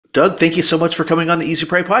Doug, thank you so much for coming on the Easy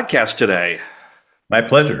Prey podcast today. My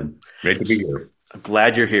pleasure. Great to be here. I'm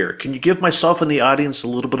glad you're here. Can you give myself and the audience a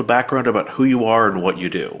little bit of background about who you are and what you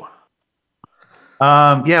do?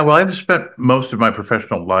 Yeah, well, I've spent most of my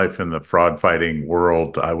professional life in the fraud fighting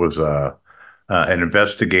world. I was an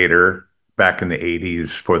investigator back in the 80s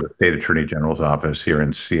for the state attorney general's office here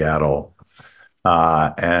in Seattle.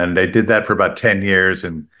 And I did that for about 10 years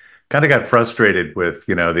and kind of got frustrated with,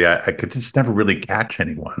 I could just never really catch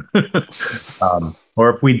anyone. Or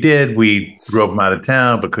if we did, we drove them out of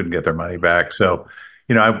town but couldn't get their money back. So,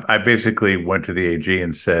 I basically went to the AG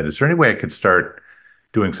and said, is there any way I could start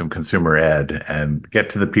doing some consumer ed and get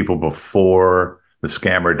to the people before the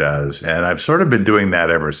scammer does? And I've sort of been doing that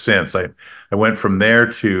ever since. I went from there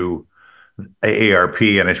to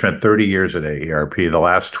AARP, and I spent 30 years at AARP, the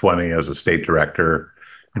last 20 as a state director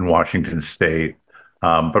in Washington State,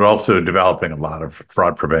 but also developing a lot of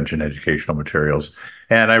fraud prevention educational materials.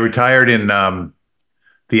 And I retired in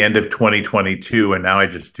the end of 2022, and now I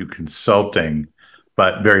just do consulting,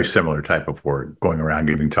 but very similar type of work, going around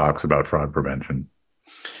giving talks about fraud prevention.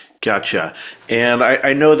 Gotcha. And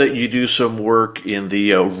I know that you do some work in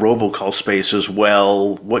the robocall space as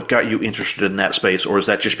well. What got you interested in that space, or is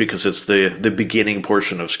that just because it's the beginning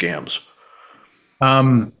portion of scams?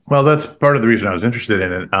 Well, that's part of the reason I was interested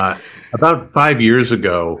in it. About 5 years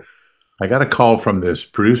ago, I got a call from this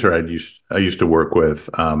producer I used to work with,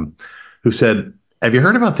 who said, "Have you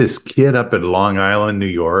heard about this kid up in Long Island, New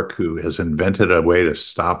York, who has invented a way to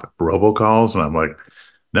stop robocalls?" And I'm like,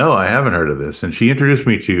 "No, I haven't heard of this." And she introduced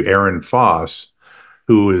me to Aaron Foss,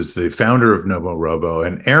 who is the founder of NomoRobo.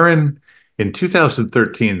 And Aaron, in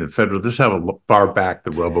 2013, this is how far back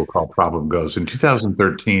the robocall problem goes. In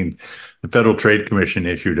 2013, the Federal Trade Commission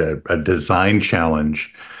issued a design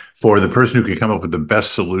challenge for the person who could come up with the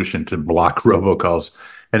best solution to block robocalls.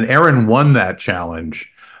 And Aaron won that challenge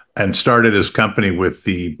and started his company with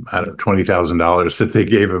the $20,000 that they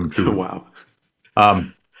gave him to. Wow.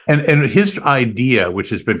 And his idea, which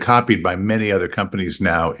has been copied by many other companies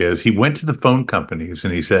now, is he went to the phone companies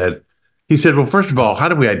and he said, well, first of all, how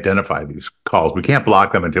do we identify these calls? We can't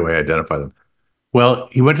block them until we identify them. Well,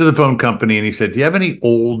 he went to the phone company and he said, do you have any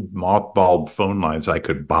old mothballed phone lines I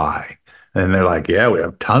could buy? And they're like, yeah, we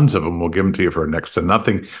have tons of them. We'll give them to you for next to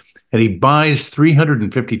nothing. And he buys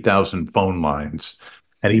 350,000 phone lines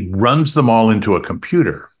and he runs them all into a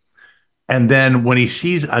computer. And then when he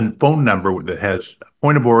sees a phone number that has a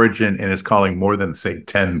point of origin and is calling more than, say,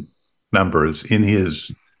 10 numbers in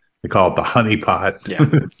they call it the honeypot.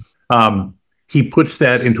 Yeah. He puts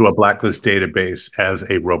that into a blacklist database as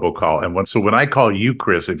a robocall. And so when I call you,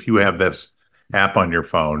 Chris, if you have this app on your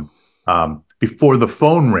phone, before the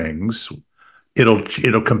phone rings,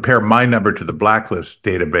 it'll compare my number to the blacklist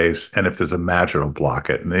database. And if there's a match, it'll block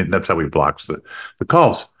it. And that's how he blocks the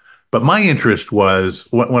calls. But my interest was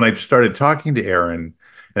when I started talking to Aaron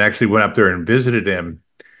and actually went up there and visited him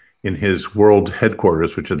in his world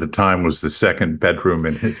headquarters, which at the time was the second bedroom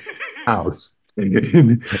in his house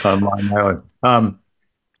on Long Island.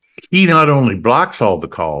 He not only blocks all the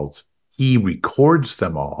calls, he records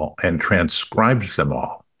them all and transcribes them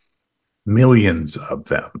all, millions of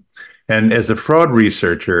them. And as a fraud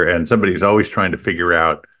researcher and somebody who's always trying to figure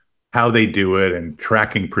out how they do it and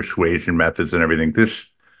tracking persuasion methods and everything, this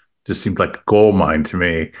just seemed like a gold mine to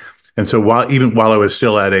me. And so while I was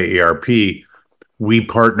still at AARP, we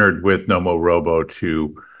partnered with NomoRobo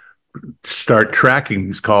to start tracking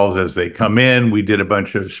these calls as they come in. We did a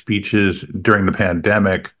bunch of speeches during the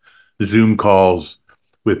pandemic, Zoom calls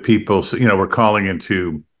with people. So, we're calling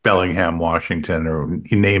into Bellingham, Washington, or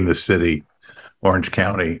you name the city, Orange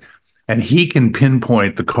County. And he can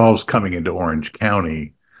pinpoint the calls coming into Orange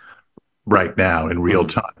County right now in real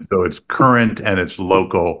time. So it's current and it's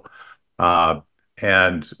local.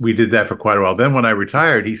 And we did that for quite a while. Then when I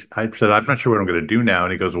retired, I said, I'm not sure what I'm going to do now.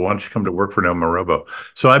 And he goes, well, why don't you come to work for NomoRobo?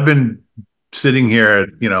 So I've been sitting here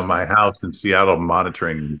at, my house in Seattle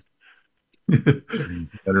monitoring these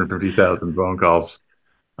 150,000 phone calls.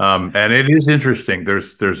 And it is interesting.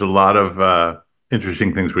 There's a lot of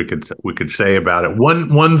interesting things we could say about it.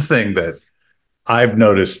 One thing that I've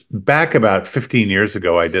noticed back about 15 years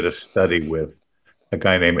ago, I did a study with a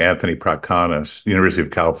guy named Anthony Prakanis, University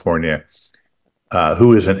of California,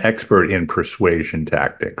 who is an expert in persuasion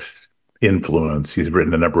tactics, influence. He's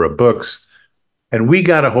written a number of books. And we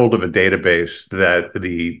got a hold of a database that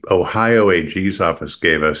the Ohio AG's office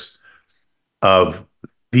gave us of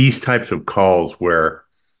these types of calls where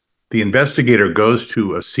the investigator goes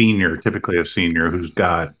to a senior, typically a senior who's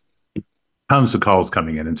got tons of calls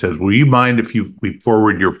coming in and says, will you mind if we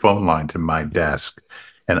forward your phone line to my desk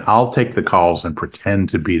and I'll take the calls and pretend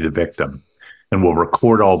to be the victim. and we'll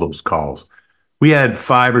record all those calls. We had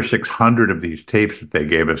 500 or 600 of these tapes that they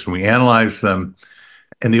gave us, and we analyzed them.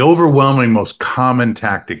 And the overwhelming most common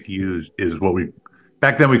tactic used is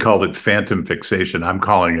back then we called it phantom fixation. I'm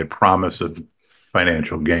calling it promise of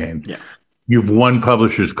financial gain. Yeah. You've won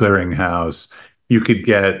Publishers Clearinghouse. You could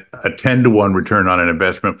get a 10-to-1 return on an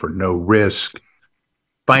investment for no risk,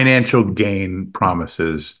 financial gain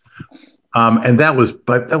promises. And that was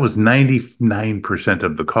 99%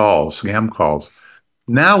 of the calls, scam calls.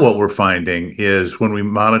 Now what we're finding is when we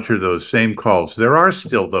monitor those same calls, there are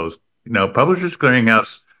still those, Publishers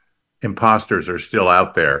Clearinghouse imposters are still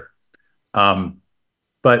out there.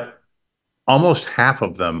 But almost half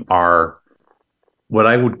of them are what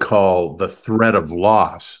I would call the threat of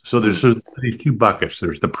loss. So there's these two buckets.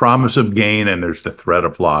 There's the promise of gain and there's the threat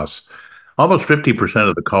of loss. Almost 50%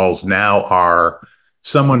 of the calls now are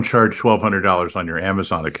someone charged $1,200 on your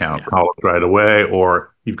Amazon account, call it right away,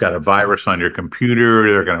 or you've got a virus on your computer,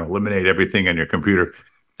 they're going to eliminate everything on your computer.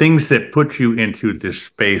 Things that put you into this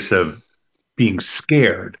space of being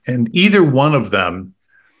scared. And either one of them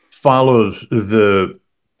follows the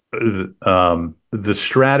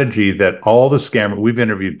strategy that all the scammers, we've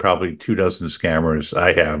interviewed probably 24 scammers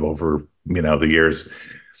I have over, the years.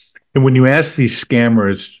 And when you ask these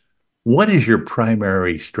scammers, what is your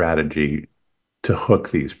primary strategy to hook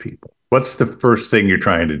these people? What's the first thing you're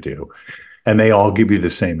trying to do? And they all give you the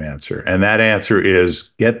same answer. And that answer is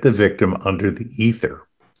get the victim under the ether.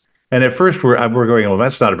 And at first we're going, well,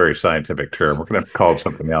 that's not a very scientific term. We're going to have to call it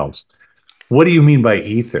something else. What do you mean by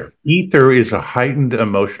ether? Ether is a heightened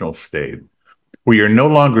emotional state where you're no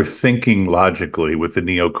longer thinking logically with the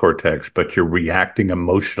neocortex, but you're reacting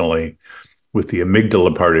emotionally with the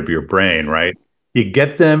amygdala part of your brain, right? You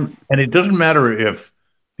get them, and it doesn't matter if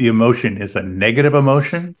the emotion is a negative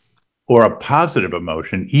emotion or a positive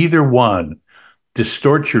emotion. Either one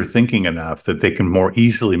distorts your thinking enough that they can more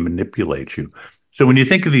easily manipulate you. So when you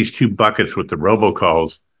think of these two buckets with the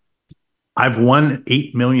robocalls, I've won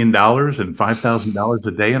 $8 million and $5,000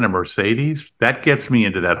 a day in a Mercedes. That gets me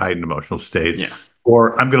into that heightened emotional state. Yeah.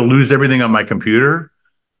 Or I'm going to lose everything on my computer.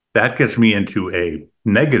 That gets me into a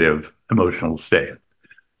negative emotional state.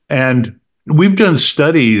 And we've done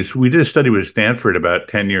studies. We did a study with Stanford about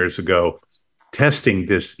 10 years ago, testing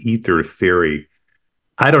this ether theory.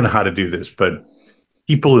 I don't know how to do this, but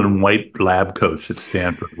people in white lab coats at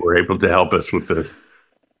Stanford were able to help us with this.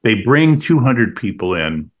 They bring 200 people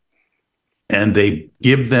in, and they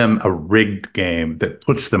give them a rigged game that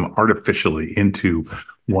puts them artificially into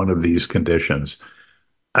one of these conditions.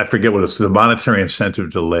 I forget what it's, the monetary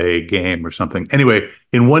incentive delay game or something. Anyway,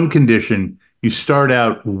 in one condition, you start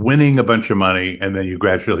out winning a bunch of money and then you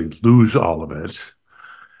gradually lose all of it,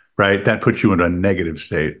 right? That puts you in a negative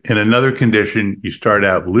state. In another condition, you start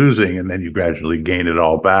out losing and then you gradually gain it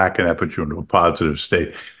all back, and that puts you into a positive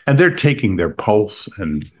state. And they're taking their pulse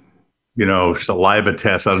and, saliva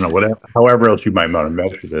tests, I don't know, whatever, however else you might want to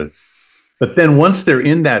measure this. But then once they're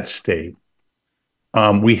in that state,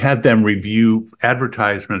 we had them review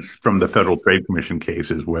advertisements from the Federal Trade Commission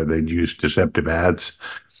cases where they'd used deceptive ads.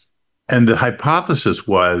 And the hypothesis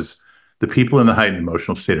was the people in the heightened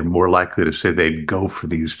emotional state are more likely to say they'd go for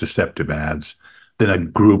these deceptive ads than a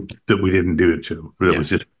group that we didn't do it to, that was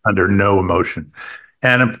just under no emotion.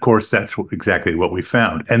 And of course, that's exactly what we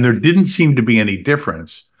found. And there didn't seem to be any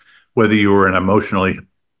difference whether you were in an emotionally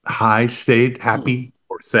high state, happy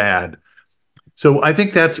or sad. So I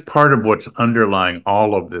think that's part of what's underlying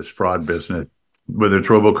all of this fraud business, whether it's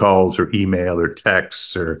robocalls or email or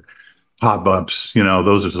texts or pop-ups,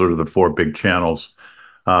 those are sort of the four big channels.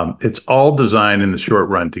 It's all designed in the short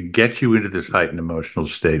run to get you into this heightened emotional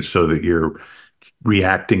state so that you're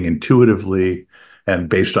reacting intuitively and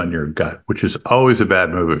based on your gut, which is always a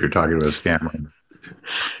bad move if you're talking about a scammer.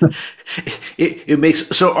 It makes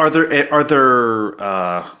so. Are there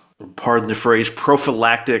pardon the phrase,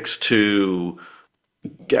 prophylactics to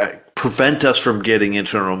prevent us from getting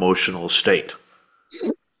into an emotional state?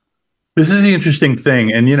 This is the interesting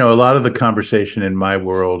thing. And, a lot of the conversation in my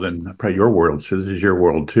world and probably your world, so this is your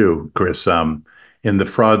world too, Chris, in the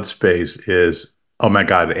fraud space is, oh my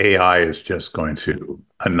God, AI is just going to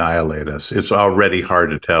annihilate us. It's already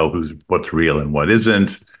hard to tell what's real and what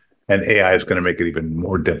isn't. And AI is going to make it even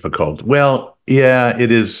more difficult. Well, yeah, it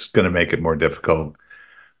is going to make it more difficult.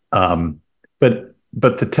 But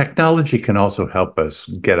the technology can also help us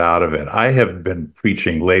get out of it. I have been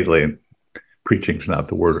preaching lately, preaching's not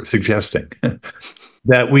the word, suggesting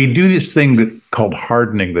that we do this thing called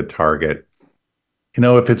hardening the target.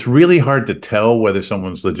 If it's really hard to tell whether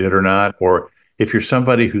someone's legit or not, or if you're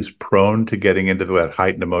somebody who's prone to getting into that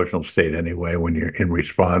heightened emotional state anyway when you're in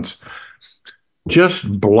response,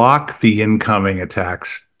 just block the incoming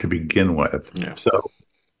attacks to begin with. Yeah. So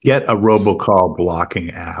get a robocall blocking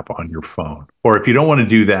app on your phone. Or if you don't want to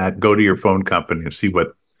do that, go to your phone company and see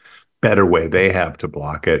what better way they have to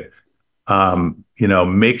block it.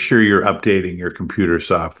 Make sure you're updating your computer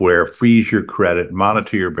software, freeze your credit,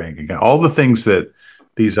 monitor your bank account, all the things that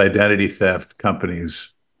these identity theft companies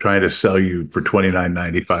trying to sell you for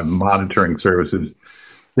 $29.95 monitoring services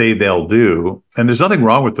they'll do. And there's nothing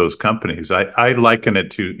wrong with those companies. I liken it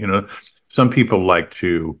to, some people like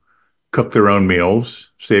to cook their own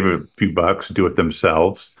meals, save a few bucks, do it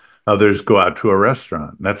themselves. Others go out to a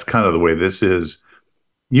restaurant. That's kind of the way this is.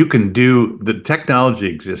 You can do the technology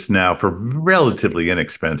exists now for relatively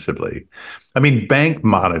inexpensively. I mean, bank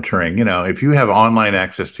monitoring, if you have online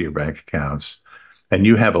access to your bank accounts and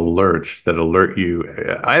you have alerts that alert you,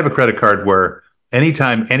 I have a credit card where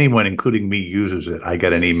anytime anyone, including me, uses it, I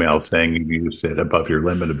get an email saying you used it above your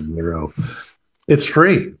limit of zero. It's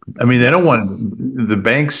free. I mean, Yeah. the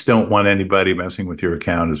banks don't want anybody messing with your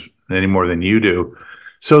account any more than you do.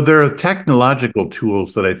 So there are technological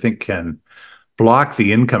tools that I think can block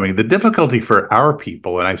the incoming. The difficulty for our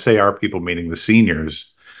people, and I say our people meaning the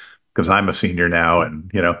seniors, because I'm a senior now,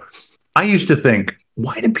 and I used to think,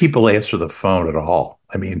 why did people answer the phone at all?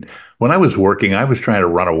 I mean, when I was working, I was trying to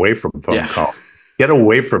run away from phone Yeah. calls. Get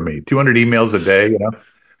away from me. 200 emails a day.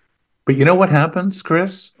 But you know what happens,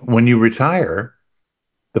 Chris? When you retire,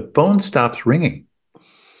 the phone stops ringing,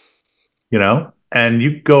 and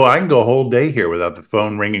I can go a whole day here without the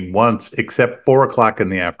phone ringing once, except 4 o'clock in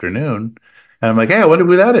the afternoon. And I'm like, hey, I wonder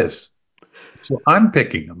who that is. So I'm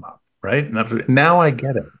picking them up, right? Now I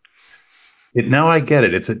get it. Now I get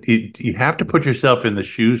it. You have to put yourself in the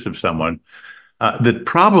shoes of someone. The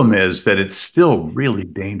problem is that it's still really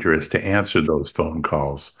dangerous to answer those phone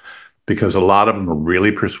calls because a lot of them are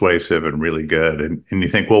really persuasive and really good. And you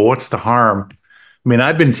think, well, what's the harm? I mean,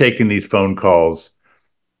 I've been taking these phone calls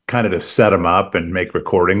kind of to set them up and make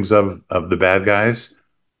recordings of the bad guys.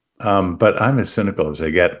 But I'm as cynical as I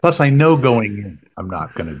get. Plus, I know going in, I'm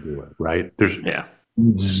not going to do it, right? There's Yeah.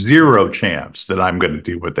 zero chance that I'm going to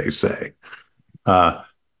do what they say. Uh,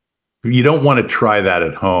 you don't want to try that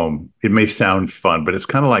at home. It may sound fun, but it's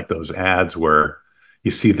kind of like those ads where you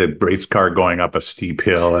see the race car going up a steep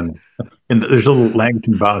hill, and there's a little language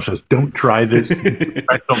in that says, "Don't try this,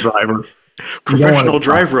 professional driver." You don't want Professional to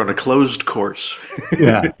try. driver on a closed course.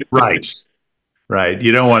 Yeah, right, right.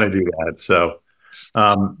 You don't want to do that. So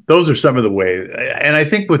those are some of the ways. And I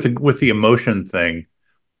think with the emotion thing,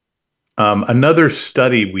 another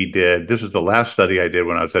study we did. This is the last study I did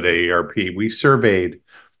when I was at AARP. We surveyed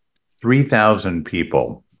 3,000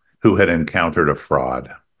 people who had encountered a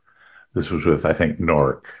fraud. This was with, I think,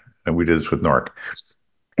 NORC, and we did this with NORC.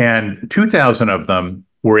 And 2,000 of them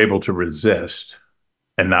were able to resist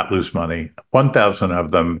and not lose money. 1,000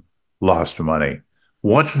 of them lost money.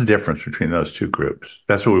 What's the difference between those two groups?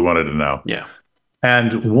 That's what we wanted to know. Yeah.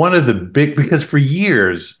 And one of the because for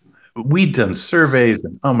years, we'd done surveys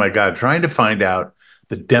and, oh my God, trying to find out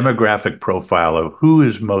the demographic profile of who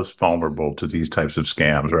is most vulnerable to these types of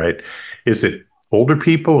scams, right? Is it older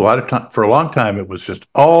people? A lot of time, for a long time, it was just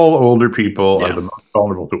all older people are Yeah. the most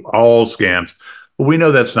vulnerable to all scams. Well, we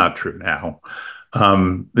know that's not true now.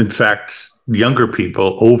 In fact, younger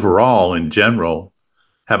people overall, in general,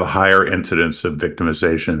 have a higher incidence of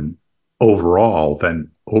victimization overall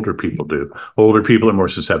than older people do. Older people are more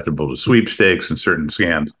susceptible to sweepstakes and certain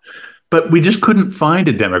scams. But we just couldn't find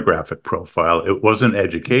a demographic profile. It wasn't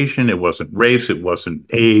education, it wasn't race, it wasn't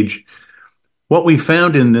age. What we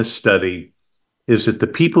found in this study is that the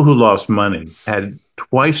people who lost money had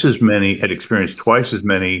experienced twice as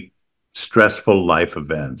many stressful life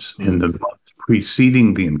events in the months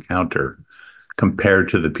preceding the encounter compared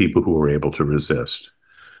to the people who were able to resist.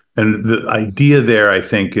 And the idea there, I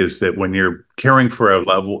think, is that when you're caring for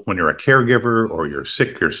when you're a caregiver or you're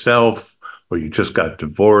sick yourself or you just got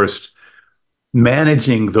divorced,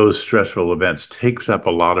 managing those stressful events takes up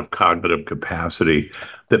a lot of cognitive capacity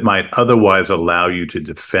that might otherwise allow you to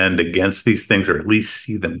defend against these things or at least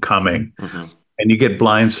see them coming. Mm-hmm. And you get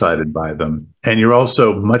blindsided by them. And you're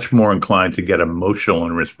also much more inclined to get emotional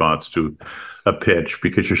in response to a pitch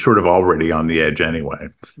because you're sort of already on the edge anyway.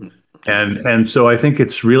 And so I think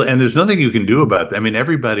it's real, and there's nothing you can do about that. I mean,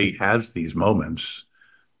 everybody has these moments.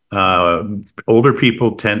 Older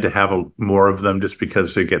people tend to have more of them just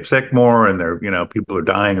because they get sick more and people are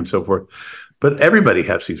dying and so forth. But everybody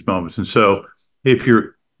has these moments. And so if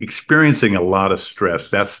you're experiencing a lot of stress,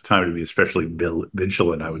 that's the time to be especially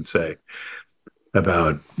vigilant, I would say,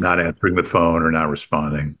 about not answering the phone or not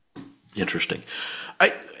responding. Interesting.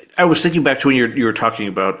 I was thinking back to when you were talking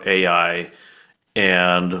about AI,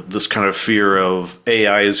 and this kind of fear of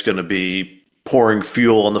AI is going to be pouring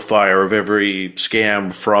fuel on the fire of every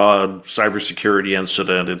scam, fraud, cybersecurity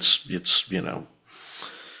incident. It's going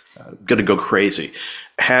to go crazy.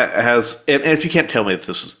 Has and if you can't tell me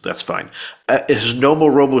that that's fine. Has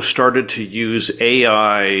Nomorobo started to use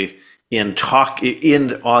AI in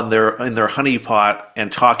on their honeypot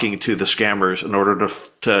and talking to the scammers in order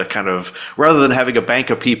to kind of, rather than having a bank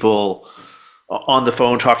of people on the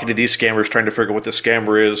phone talking to these scammers trying to figure out what the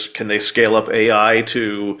scammer is, can they scale up AI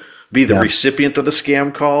to be the Yeah. recipient of the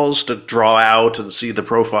scam calls, to draw out and see the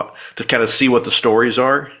profile, to kind of see what the stories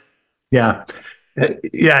are? Yeah.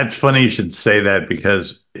 Yeah, it's funny you should say that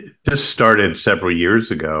because this started several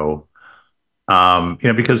years ago.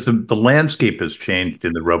 Because the landscape has changed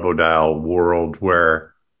in the robodial world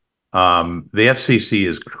where the FCC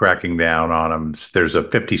is cracking down on them. There's a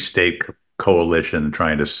 50-state coalition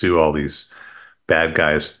trying to sue all these bad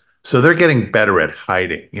guys. So they're getting better at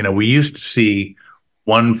hiding. We used to see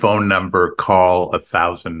one phone number call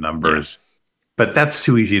 1,000 Yeah, numbers, but that's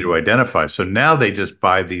too easy to identify. So now they just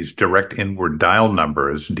buy these direct inward dial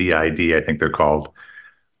numbers, DID, I think they're called,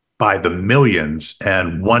 by the millions,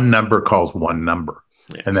 and one number calls one number,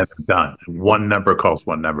 yeah, and then they're done. One number calls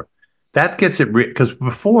one number. That gets it because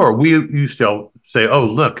before we used to say, "Oh,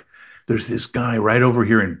 look, there's this guy right over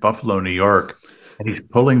here in Buffalo, New York, and he's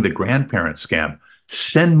pulling the grandparent scam.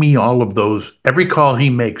 Send me all of those. Every call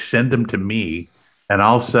he makes, send them to me, and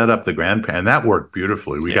I'll set up the grandparent." And that worked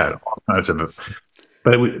beautifully. We yeah. got all kinds of,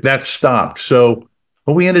 but that stopped. So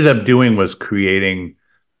what we ended up doing was creating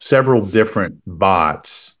several different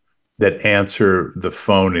bots that answer the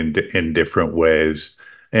phone in different ways.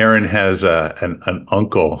 Aaron has an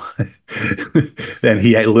uncle, and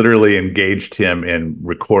he literally engaged him in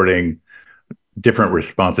recording different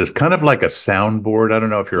responses, kind of like a soundboard. I don't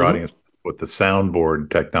know if your Hmm. audience what the soundboard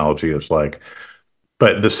technology is like,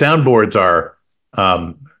 but the soundboards are.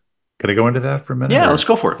 Um, can I go into that for a minute? Yeah, Or let's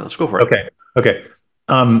go for it. Let's go for it. okay, okay.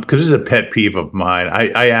 Because this is a pet peeve of mine.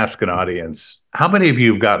 I ask an audience, how many of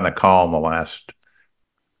you have gotten a call in the last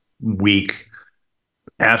week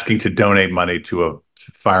asking to donate money to a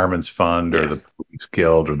fireman's fund or Yeah, the police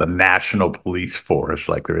guild or the national police force,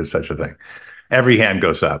 like there is such a thing? Every hand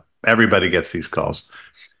goes up. Everybody gets these calls.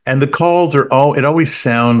 And the calls are all, it always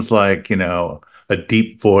sounds like, a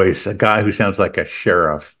deep voice, a guy who sounds like a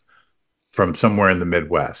sheriff from somewhere in the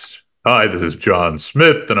Midwest. Hi, this is John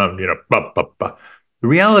Smith, and I'm, bah, bah, bah. The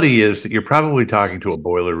reality is that you're probably talking to a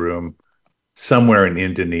boiler room somewhere in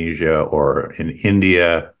Indonesia or in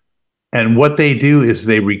India. And what they do is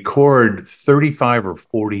they record 35 or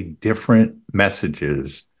 40 different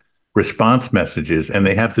messages, response messages, and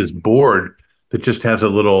they have this board that just has a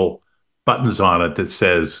little buttons on it that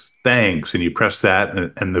says thanks, and you press that,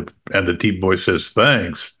 and the deep voice says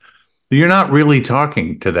thanks. You're not really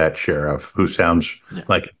talking to that sheriff who sounds yeah,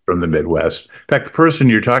 like from the Midwest. In fact, the person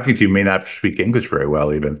you're talking to may not speak English very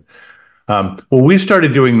well, even. Well, we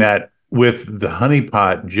started doing that with the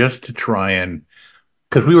honeypot just to try and,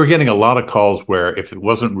 because we were getting a lot of calls where if it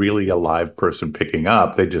wasn't really a live person picking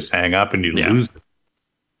up, they just hang up and you yeah. lose them.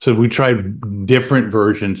 So we tried different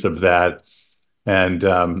versions of that. And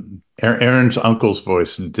Aaron's uncle's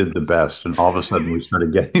voice did the best. And all of a sudden we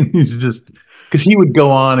started getting these just because he would go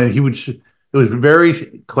on and it was very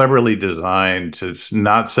cleverly designed to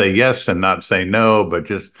not say yes and not say no, but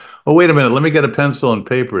just, oh, wait a minute, let me get a pencil and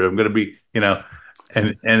paper. I'm going to be, and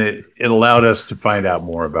it allowed us to find out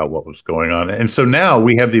more about what was going on. And so now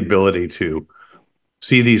we have the ability to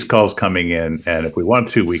see these calls coming in. And if we want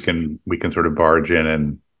to, we can sort of barge in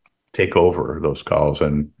and take over those calls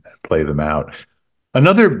and play them out.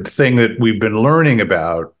 Another thing that we've been learning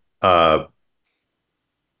about, I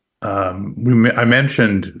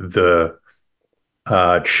mentioned the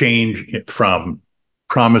change from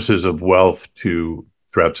promises of wealth to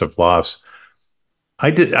threats of loss.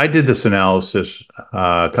 I did this analysis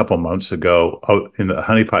a couple months ago in the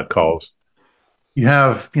honeypot calls. You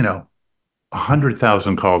have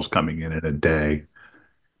 100,000 calls coming in a day.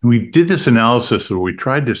 We did this analysis where we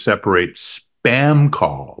tried to separate spam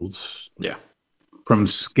calls Yeah. from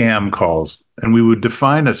scam calls. And we would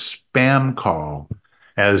define a spam call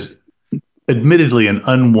as admittedly an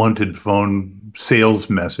unwanted phone sales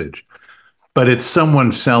message, but it's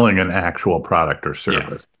someone selling an actual product or Yeah.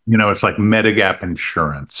 service. It's like Medigap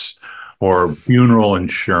insurance or funeral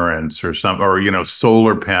insurance or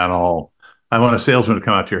solar panel. I want a salesman to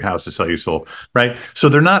come out to your house to sell you solar, right? So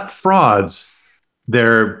they're not frauds.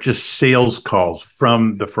 They're just sales calls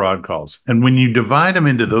from the fraud calls. And when you divide them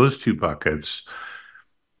into those two buckets,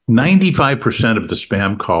 95% of the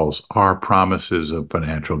spam calls are promises of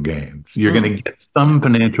financial gains. You're going Hmm. to get some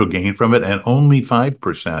financial gain from it, and only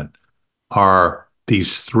 5% are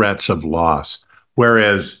these threats of loss.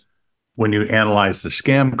 Whereas when you analyze the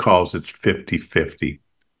scam calls, it's 50-50.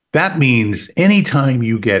 That means anytime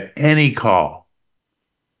you get any call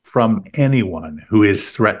from anyone who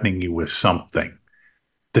is threatening you with something,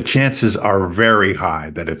 the chances are very high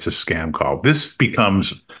that it's a scam call. This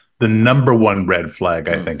becomes the number one red flag,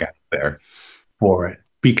 I Hmm. think, out there for it.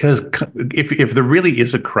 Because if there really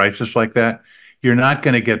is a crisis like that, you're not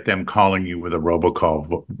going to get them calling you with a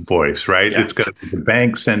robocall voice, right? Yeah. It's going to be the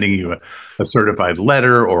bank sending you a certified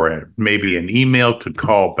letter or maybe an email to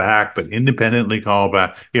call back, but independently call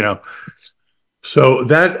back, So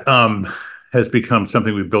that has become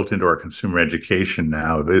something we've built into our consumer education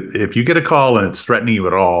now. That if you get a call and it's threatening you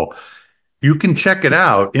at all, you can check it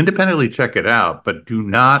out, independently check it out, but do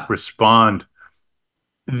not respond.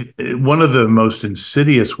 One of the most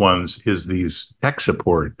insidious ones is these tech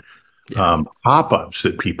support Yeah. pop-ups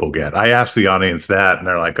that people get. I asked the audience that, and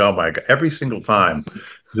they're like, "Oh my God!" Every single time,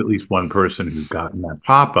 there's at least one person who's gotten that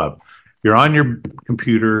pop-up. You're on your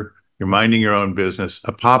computer, you're minding your own business.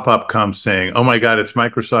 A pop-up comes saying, "Oh my God, it's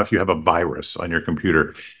Microsoft. You have a virus on your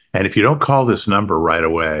computer, and if you don't call this number right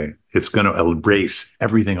away, it's going to erase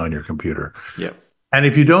everything on your computer." Yeah. And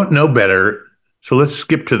if you don't know better, so let's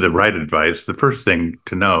skip to the right advice. The first thing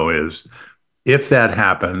to know is if that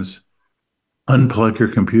happens, unplug your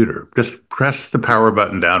computer. Just press the power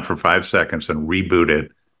button down for 5 seconds and reboot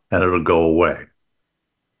it, and it'll go away.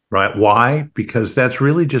 Right? Why? Because that's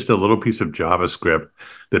really just a little piece of JavaScript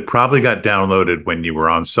that probably got downloaded when you were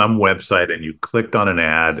on some website and you clicked on an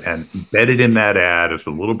ad, and embedded in that ad is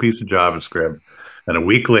a little piece of JavaScript. And a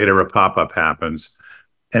week later, a pop-up happens,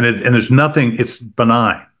 and there's nothing. It's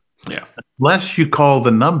benign, Yeah. unless you call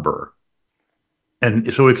the number.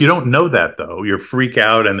 And so if you don't know that though, you freak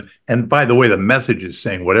out. And by the way, the message is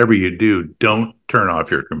saying whatever you do, don't turn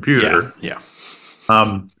off your Yeah. computer. Yeah.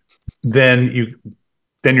 Um, then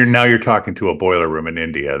you're talking to a boiler room in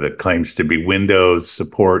India that claims to be Windows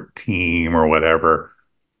support team or whatever.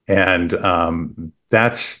 And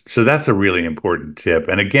that's a really important tip.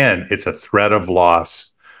 And again, it's a threat of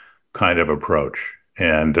loss kind of approach.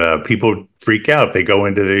 And people freak out. They go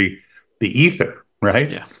into the ether,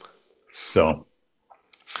 right? Yeah. So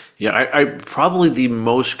Yeah, I probably the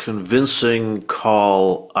most convincing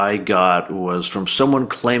call I got was from someone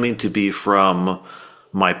claiming to be from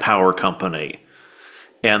my power company.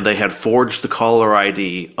 And they had forged the caller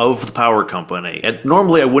ID of the power company. And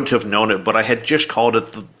normally I wouldn't have known it, but I had just called it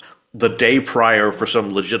the day prior for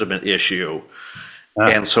some legitimate issue. uh,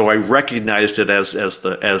 And so I recognized it as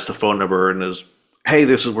the phone number and as, hey,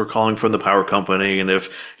 this is we're calling from the power company, and if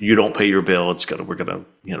you don't pay your bill,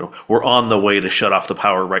 we're on the way to shut off the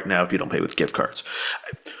power right now if you don't pay with gift cards.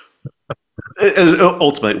 Is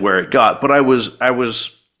ultimately where it got. But I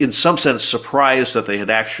was in some sense surprised that they had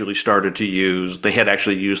actually used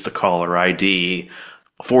the caller ID,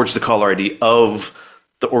 forged the caller ID of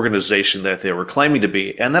the organization that they were claiming to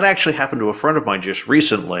be. And that actually happened to a friend of mine just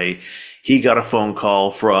recently. He got a phone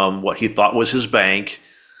call from what he thought was his bank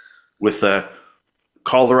with the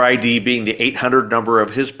caller ID being the 800 number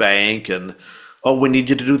of his bank, and oh, we need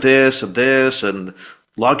you to do this and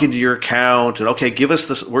log into your account, and okay, give us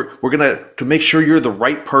this. We're gonna to make sure you're the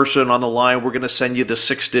right person on the line. We're gonna send you the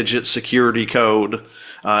 6-digit security code,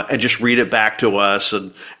 and just read it back to us.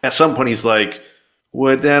 And at some point, he's like,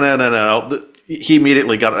 "What? No, no, no, no." He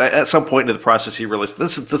immediately got. At some point in the process, he realized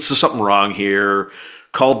this is something wrong here.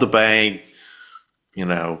 Called the bank,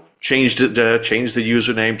 changed it, changed the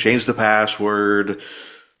username, changed the password,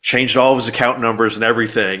 changed all of his account numbers and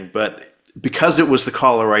everything. But because it was the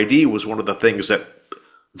caller ID was one of the things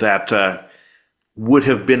that would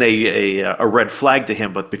have been a red flag to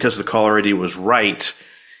him. But because the caller ID was right,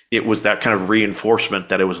 it was that kind of reinforcement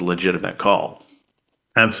that it was a legitimate call.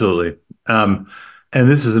 absolutely. And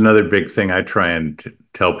this is another big thing I try and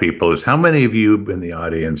tell people is how many of you in the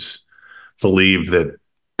audience believe that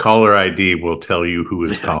caller ID will tell you who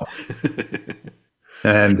is calling?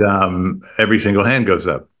 And every single hand goes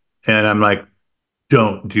up. And I'm like,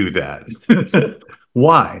 don't do that.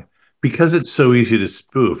 Why? Because it's so easy to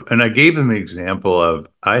spoof. And I gave them an example of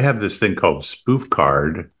I have this thing called Spoof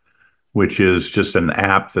Card, which is just an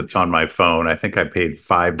app that's on my phone. I think I paid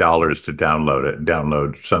 $5 to download it,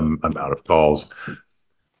 download some amount of calls.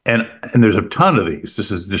 And there's a ton of these. This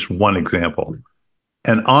is just one example.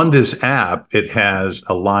 And on this app, it has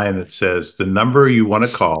a line that says the number you want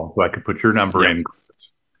to call. So I could put your number Yep. in.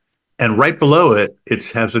 And right below it, it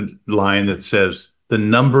has a line that says the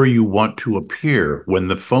number you want to appear when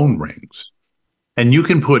the phone rings. and you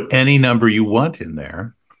can put any number you want in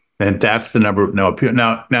there, and that's the number. Now,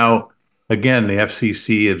 again, the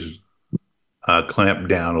FCC is clamped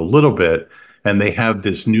down a little bit, and they have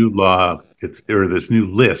this new law, or this new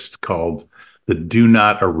list called the Do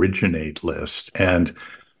Not Originate list, and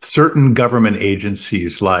certain government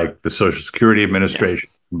agencies like the Social Security Yeah. Administration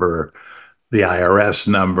number, the IRS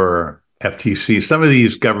number, FTC, some of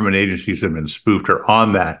these government agencies have been spoofed or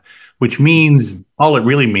on that, which means all it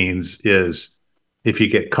really means is if you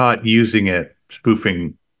get caught using it,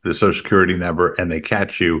 spoofing the Social Security number, and they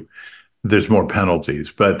catch you, there's more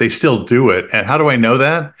penalties, but they still do it. And how do I know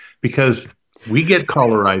that? Because we get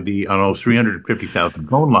caller ID on almost 350,000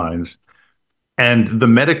 phone lines, and the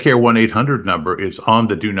Medicare 1-800 number is on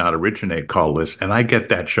the do not originate call list, and I get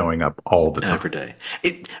that showing up all the time. Every day.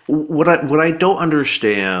 What I don't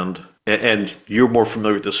understand, and you're more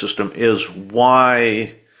familiar with the system, is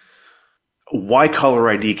why caller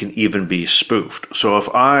ID can even be spoofed. So if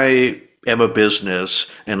I am a business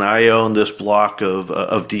and I own this block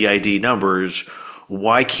of DID numbers,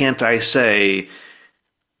 why can't I say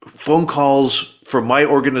phone calls from my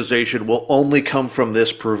organization will only come from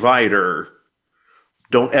this provider?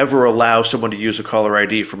 Don't ever allow someone to use a caller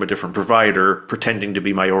ID from a different provider pretending to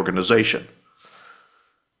be my organization.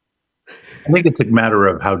 I think it's a matter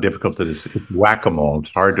of how difficult it is. It's whack-a-mole. It's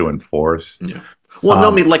hard to enforce. Yeah. Well, no, I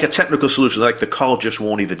Um, mean like a technical solution, like the call just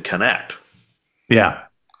won't even connect. yeah,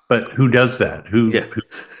 but who does that? Yeah.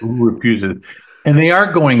 Who refuses? And they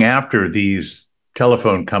are going after these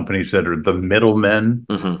telephone companies that are the middlemen,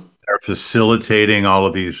 Hmm. are facilitating all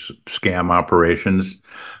of these scam operations.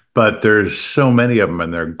 But there's so many of them,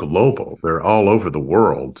 and they're global. They're all over the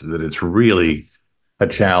world that it's really a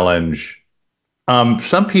challenge.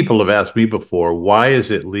 Some people have asked me before, why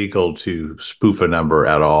is it legal to spoof a number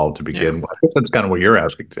at all to Yeah. begin with? I guess that's kind of what you're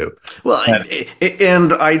asking too. Well, And,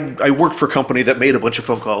 and I worked for a company that made a bunch of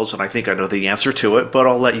phone calls, and I think I know the answer to it, but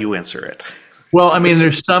I'll let you answer it. well, I mean,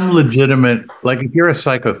 there's some legitimate, like if you're a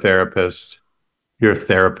psychotherapist, you're a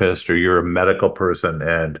therapist, or you're a medical person,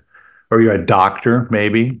 or you're a doctor,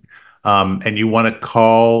 maybe, and you want to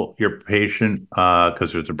call your patient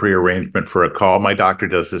because there's a prearrangement for a call. My doctor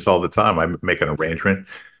does this all the time. I make an arrangement,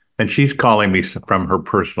 and she's calling me from her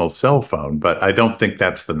personal cell phone, but I don't think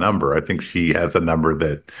that's the number. I think she has a number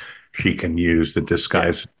that she can use that Yeah.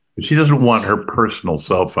 disguise. She doesn't want her personal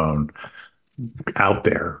cell phone out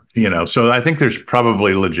there. So I think there's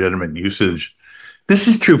probably legitimate usage. This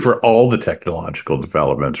is true for all the technological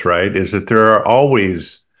developments, right? Is that there are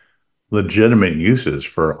always legitimate uses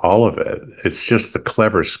for all of it. It's just the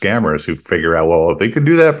clever scammers who figure out, well, if they could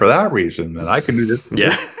do that for that reason, then I can do this for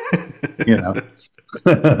Yeah. this, you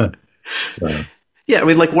know. So, Yeah, I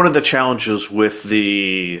mean, like one of the challenges with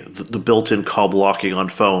the built-in call blocking on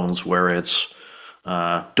phones, where it's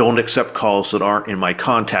don't accept calls that aren't in my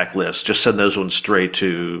contact list, just send those ones straight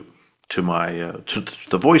to my to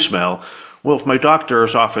the voicemail. Well, if my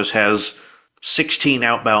doctor's office has 16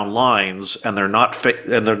 outbound lines and they're not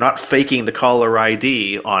faking the caller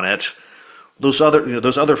ID on it, those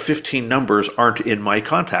other 15 numbers aren't in my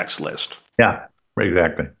contacts list. yeah,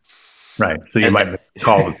 exactly. Right. So you And might make a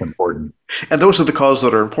call that's important. And those are the calls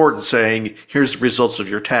that are important, saying, here's the results of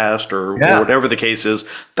your test, or Yeah. whatever the case is.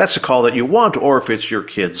 That's a call that you want, or if it's your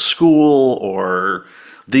kid's school, or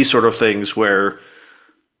these sort of things where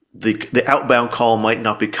the outbound call might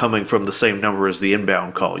not be coming from the same number as the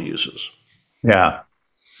inbound call uses. Yeah.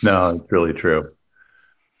 No, it's really true.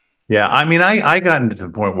 Yeah. I mean, I got into the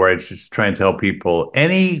point where I just try and tell people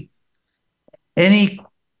any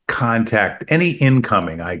contact, any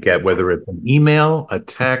incoming I get, whether it's an email, a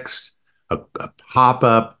text, a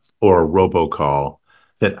pop-up, or a robocall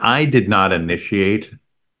that I did not initiate,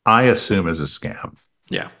 I assume is a scam.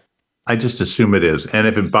 Yeah. I just assume it is. And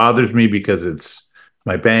if it bothers me because it's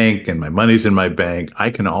my bank and my money's in my bank, I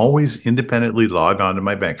can always independently log on to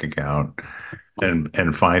my bank account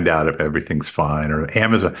and find out if everything's fine. Or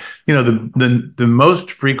Amazon. The most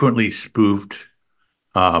frequently spoofed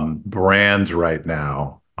brands right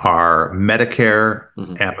now are Medicare,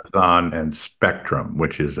 Hmm. Amazon, and Spectrum,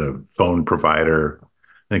 which is a phone provider.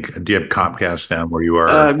 I think, do you have Comcast down where you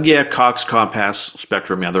are? Yeah, Cox, Compass,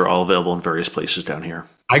 Spectrum, yeah, they're all available in various places down here.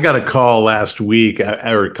 I got a call last week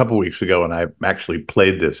or a couple weeks ago, and I actually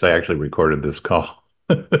played this. I actually recorded this call.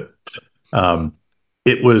 um,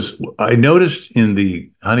 I noticed in the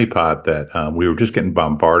honeypot that we were just getting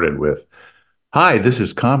bombarded with, hi, this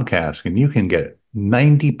is Comcast, and you can get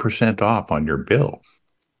 90% off on your bill.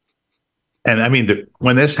 And I mean,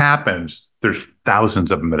 when this happens, there's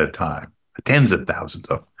thousands of them at a time, tens of thousands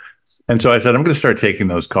of them. And so I said, I'm going to start taking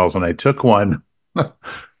those calls. And I took one,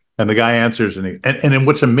 and And the guy answers, and then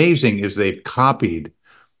what's amazing is they've copied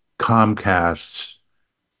Comcast's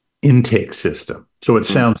intake system. So it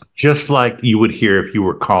Hmm. sounds just like you would hear if you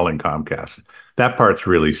were calling Comcast. That part's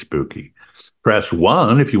really spooky. Press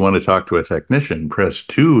one if you want to talk to a technician. Press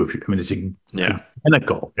two if you, I mean, it's Yeah.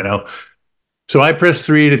 identical, you know? So I press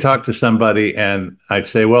three to talk to somebody, and I'd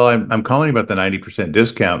say, well, I'm calling about the 90%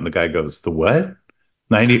 discount. And the guy goes, the what?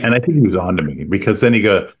 90. And I think he was on to me because then he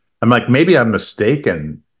goes, I'm like, maybe I'm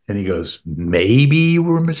mistaken. And he goes, maybe you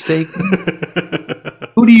were mistaken.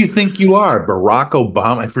 Who do you think you are, Barack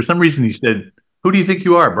Obama? For some reason, he said, who do you think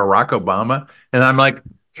you are, Barack Obama? And I'm like,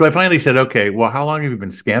 so I finally said, okay, well, how long have you been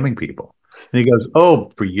scamming people? And he goes,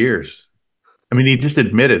 oh, for years. I mean, he just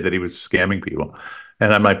admitted that he was scamming people.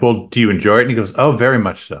 And I'm like, well, do you enjoy it? And he goes, oh, very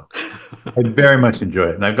much so. I very much enjoy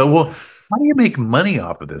it. And I go, well, how do you make money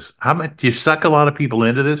off of this? How much do you suck a lot of people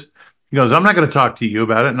into this? He goes, I'm not going to talk to you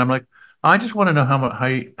about it. And I'm like, I just want to know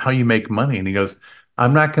how you make money. And he goes,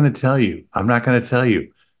 I'm not going to tell you. I'm not going to tell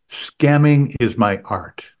you. Scamming is my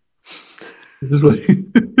art. This is what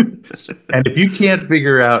and if you can't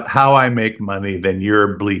figure out how I make money, then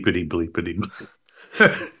you're bleepity bleepity.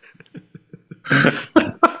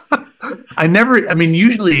 I mean,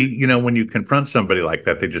 usually, when you confront somebody like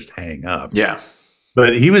that, they just hang up. Yeah.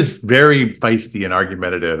 But he was very feisty and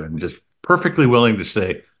argumentative and just perfectly willing to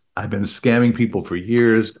say, I've been scamming people for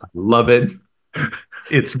years. I love it.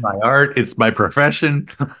 It's my art. It's my profession.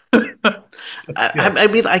 Yeah, I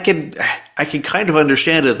mean, I can kind of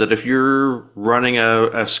understand it that if you're running a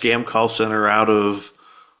scam call center out of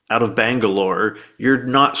Bangalore, you're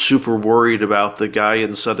not super worried about the guy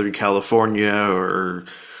in Southern California or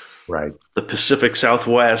right. the Pacific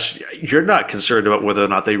Southwest. You're not concerned about whether or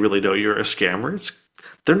not they really know you're a scammer.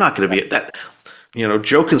 They're not going to be at that.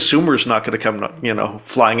 Joe Consumer's not going to come,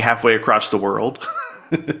 flying halfway across the world.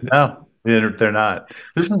 No, they're not.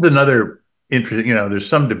 This is another interesting, there's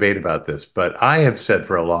some debate about this, but I have said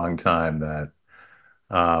for a long time that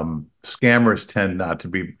scammers tend not to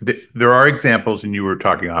be. There are examples, and you were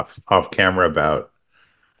talking off camera about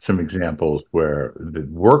some examples where the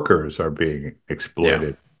workers are being Yeah. exploited,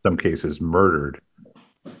 in some cases murdered.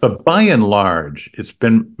 But by and large, it's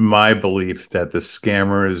been my belief that the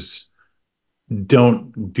scammers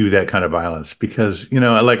don't do that kind of violence because,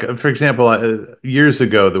 like, for example, years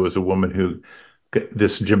ago, there was a woman who,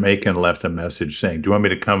 this Jamaican left a message saying, do you want me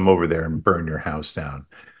to come over there and burn your house down?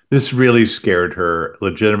 This really scared her,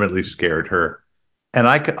 legitimately scared her. And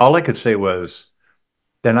all I could say was,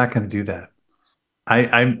 they're not going to do that.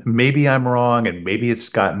 Maybe I'm wrong and maybe it's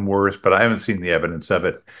gotten worse, but I haven't seen the evidence of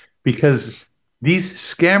it because these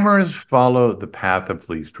scammers follow the path of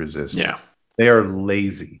least resistance. Yeah. They are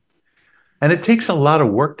lazy. And it takes a lot of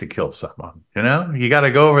work to kill someone. You got to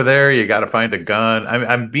go over there. You got to find a gun.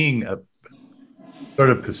 I'm being sort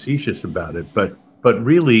of facetious about it, but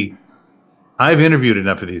really, I've interviewed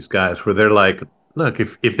enough of these guys where they're like, look,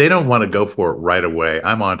 if they don't want to go for it right away,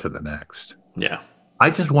 I'm on to the next. Yeah. I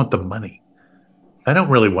just want the money. I don't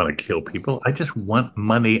really want to kill people. I just want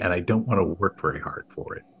money, and I don't want to work very hard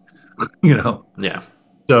for it. You know. Yeah.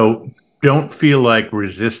 So don't feel like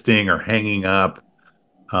resisting or hanging up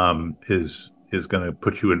is going to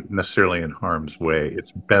put you necessarily in harm's way.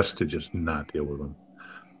 It's best to just not deal with them.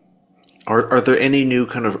 Are there any new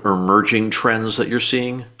kind of emerging trends that you're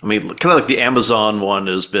seeing? I mean, kind of like the Amazon one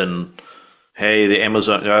has been, hey, the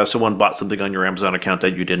Amazon someone bought something on your Amazon account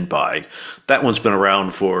that you didn't buy. That one's been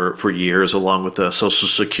around for years, along with the Social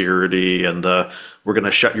Security and the we're going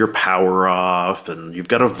to shut your power off, and you've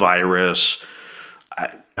got a virus.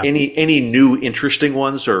 Any new interesting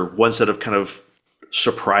ones or ones that have kind of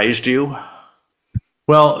surprised you?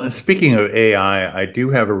 Well, speaking of AI, I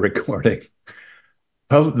do have a recording.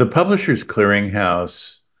 The Publishers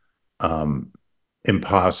Clearinghouse um,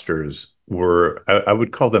 imposters were, I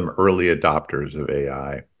would call them early adopters of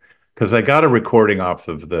AI, because I got a recording off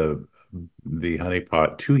of the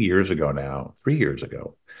honeypot 2 years ago now, 3 years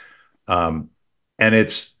ago, um, and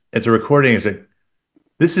it's a recording. It's like,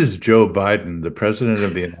 this is Joe Biden, the president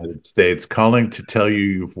of the United States, calling to tell you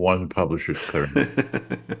you've won Publishers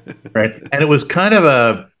Clearinghouse. Right. And it was kind of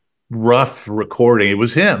a rough recording. It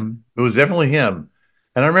was him. It was definitely him.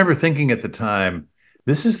 And I remember thinking at the time,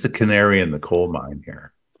 this is the canary in the coal mine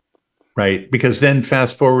here. Right. Because then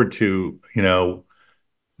fast forward to,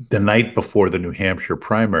 the night before the New Hampshire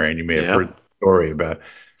primary, and you may have Yeah. heard the story about,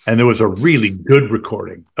 and there was a really good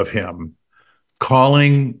recording of him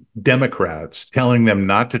calling Democrats, telling them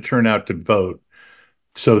not to turn out to vote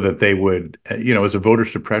so that they would, as a voter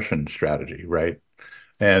suppression strategy. Right.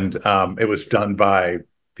 And it was done by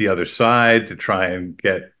the other side to try and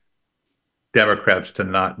get Democrats to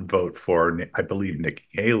not vote for, I believe, Nikki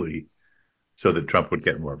Haley, so that Trump would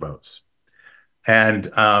get more votes.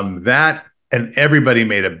 And and everybody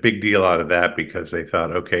made a big deal out of that because they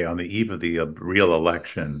thought, okay, on the eve of the real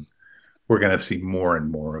election, we're going to see more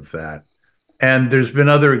and more of that. And there's been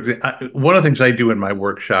one of the things I do in my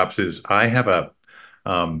workshops is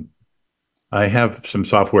um, I have some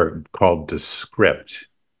software called Descript,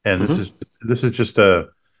 and Hmm. this is just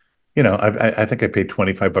I think I paid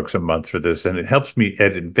 $25 a month for this, and it helps me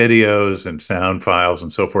edit videos and sound files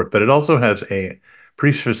and so forth. But it also has a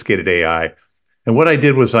pretty sophisticated AI. And what I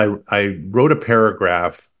did was I wrote a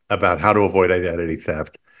paragraph about how to avoid identity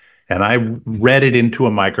theft, and I read it into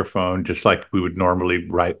a microphone just like we would normally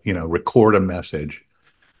record a message.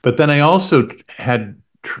 But then I also had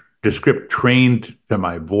the script trained to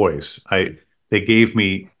my voice. They gave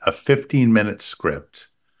me a 15-minute script.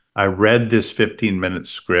 I read this 15-minute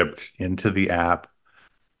script into the app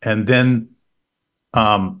and then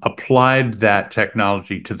applied that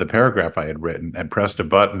technology to the paragraph I had written and pressed a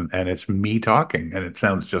button, and it's me talking, and it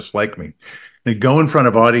sounds just like me. And go in front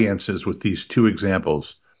of audiences with these two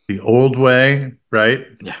examples, the old way, right?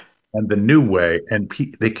 Yeah. And the new way, and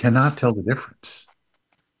they cannot tell the difference.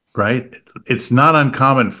 Right? It's not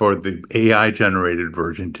uncommon for the AI generated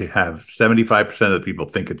version to have 75% of the people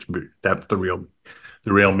think that's the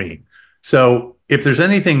real me. So if there's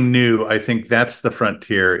anything new, I think that's the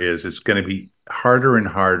frontier is it's going to be harder and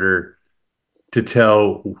harder to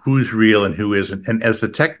tell who's real and who isn't. And as the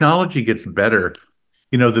technology gets better,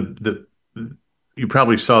 the you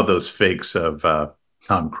probably saw those fakes of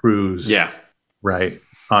Tom Cruise, Yeah. right,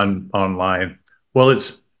 on online. Well,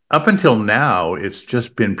 it's up until now, it's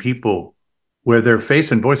just been people where their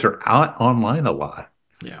face and voice are out online a lot.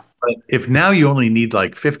 Yeah. But if now you only need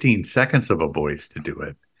like 15 seconds of a voice to do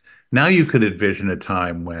it, now you could envision a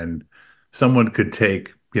time when someone could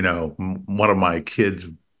take, one of my kids'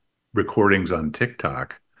 recordings on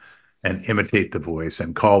TikTok and imitate the voice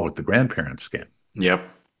and call with the grandparents scam, Yep.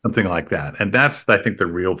 something like that. And that's, I think, the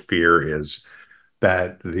real fear is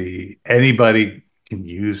that the anybody can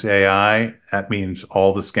use AI. That means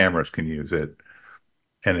all the scammers can use it,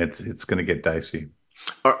 and it's going to get dicey.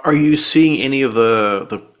 Are you seeing any of the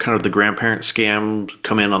kind of the grandparent scams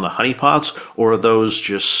come in on the honeypots, or are those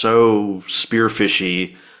just so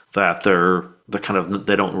spearfishy that they're kind of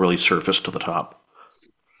they don't really surface to the top?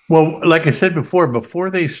 Well, like I said before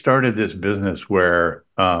they started this business where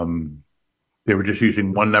they were just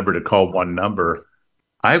using one number to call one number,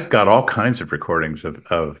 I've got all kinds of recordings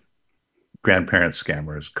of grandparent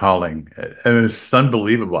scammers calling, and it's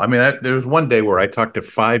unbelievable. I mean, there was one day where I talked to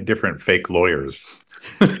five different fake lawyers,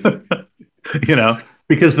 you know,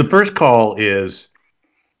 because the first call is,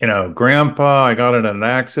 Grandpa, I got in an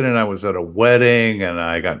accident. I was at a wedding and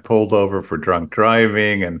I got pulled over for drunk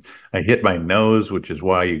driving and I hit my nose, which is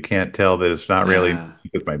why you can't tell that it's not really Yeah.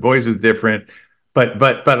 because my voice is different.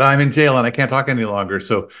 But I'm in jail and I can't talk any longer.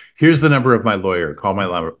 So here's the number of my lawyer. Call my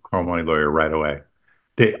lawyer right away.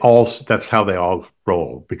 That's how they all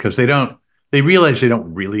roll because they realize they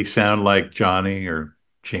don't really sound like Johnny or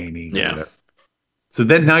Cheney or Yeah. whatever. So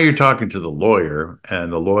then now you're talking to the lawyer,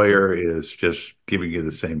 and the lawyer is just giving you the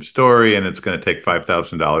same story, and it's going to take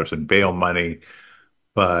 $5,000 in bail money,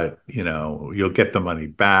 but you'll get the money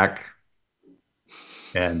back.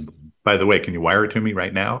 And by the way, can you wire it to me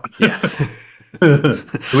right now? Yeah.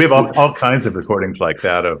 We have all kinds of recordings like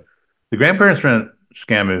that of the grandparents rent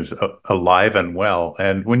scam is alive and well.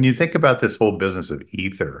 And when you think about this whole business of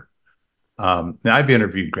ether, now I've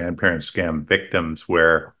interviewed grandparent scam victims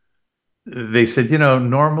where they said,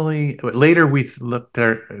 normally later we looked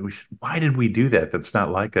at, why did we do that? That's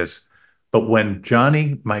not like us. But when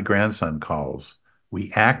Johnny, my grandson, calls,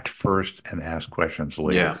 we act first and ask questions Yeah.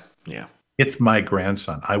 later. Yeah. It's my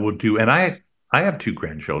grandson. I will do, and I have two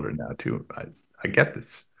grandchildren now too. I get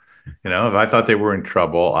this. If I thought they were in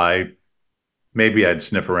trouble, maybe I'd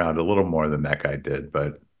sniff around a little more than that guy did,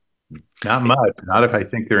 but not much. Not if I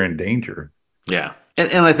think they're in danger. Yeah.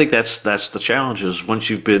 And I think that's the challenge is once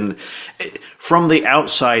you've been from the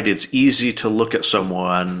outside, it's easy to look at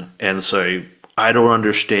someone and say, I don't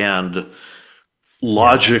understand Yeah.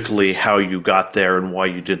 logically how you got there and why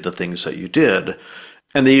you did the things that you did.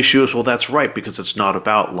 And the issue is, well, that's right, because it's not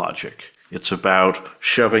about logic. It's about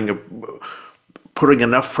putting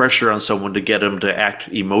enough pressure on someone to get them to act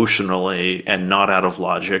emotionally and not out of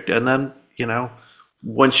logic. And then,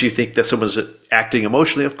 once you think that someone's acting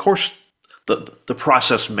emotionally, of course, the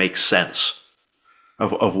process makes sense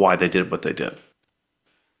of why they did what they did.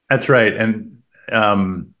 That's right. And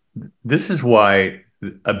this is why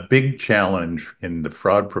a big challenge in the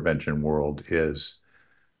fraud prevention world is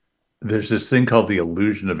there's this thing called the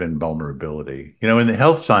illusion of invulnerability. You know, in the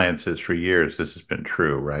health sciences for years, this has been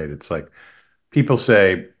true, right? It's like people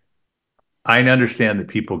say, I understand that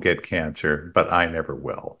people get cancer, but I never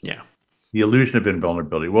will. Yeah. The illusion of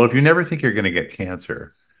invulnerability. Well, if you never think you're going to get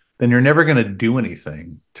cancer, then you're never going to do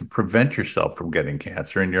anything to prevent yourself from getting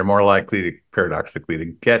cancer, and you're more likely to, paradoxically, to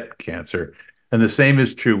get cancer. And the same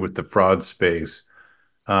is true with the fraud space.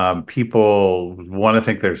 People want to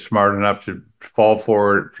think they're smart enough to fall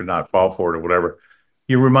for it, to not fall for it, or whatever.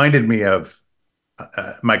 You reminded me of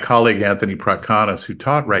my colleague Anthony Prakanis, who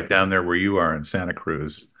taught right down there where you are in Santa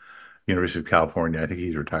Cruz, University of California. I think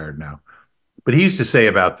he's retired now. But he used to say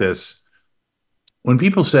about this, when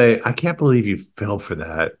people say, I can't believe you fell for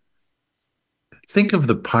that, think of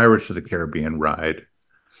the Pirates of the Caribbean ride.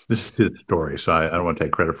 This is his story, so I don't want to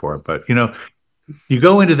take credit for it. But, you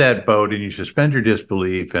go into that boat and you suspend your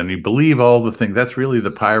disbelief and you believe all the things. That's really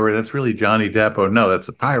the pirate. That's really Johnny Depp. Oh, no, that's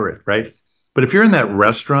the pirate, right? But if you're in that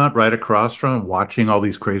restaurant right across from watching all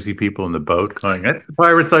these crazy people in the boat going, that's the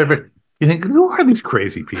pirate, you think, who are these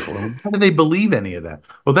crazy people? And why do they believe any of that?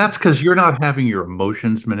 Well, that's because you're not having your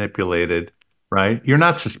emotions manipulated, right? You're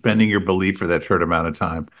not suspending your belief for that short amount of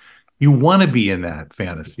time. You want to be in that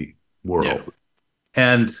fantasy Yeah. world.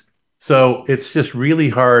 And so it's just really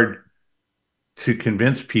hard to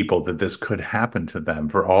convince people that this could happen to them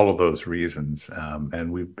for all of those reasons.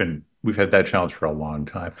 And we've had that challenge for a long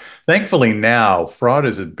time. Thankfully, now fraud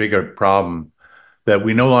is a bigger problem that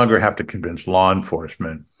we no longer have to convince law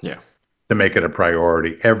enforcement Yeah. to make it a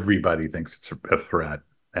priority. Everybody thinks it's a threat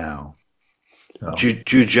now. So,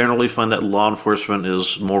 Do you generally find that law enforcement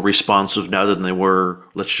is more responsive now than they were,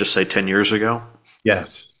 let's just say, 10 years ago?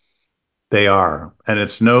 yes, they are. And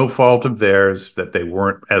it's no fault of theirs that they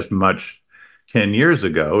weren't as much 10 years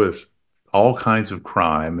ago. It's all kinds of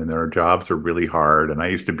crime, and their jobs are really hard. And I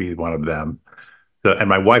used to be one of them. So, and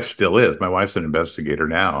my wife still is. My wife's an investigator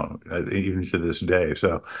now, even to this day.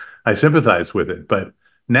 So I sympathize with it. But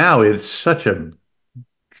now it's such a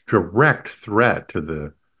direct threat to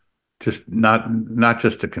the just not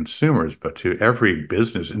just to consumers, but to every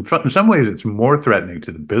business. In some ways, it's more threatening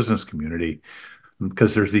to the business community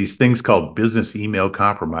because there's these things called business email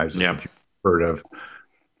compromises, Yeah. which you've heard of,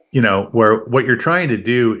 where what you're trying to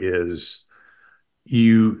do is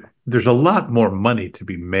there's a lot more money to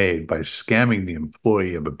be made by scamming the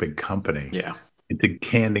employee of a big company Yeah. into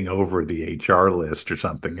handing over the HR list or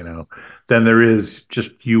something, than there is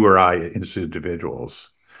just you or I as individuals.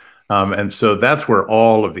 And so that's where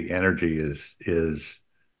all of the energy is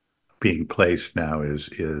being placed now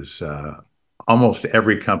is almost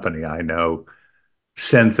every company I know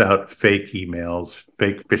sends out fake emails,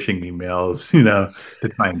 fake phishing emails, to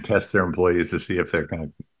try and test their employees to see if they're going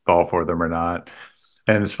to fall for them or not.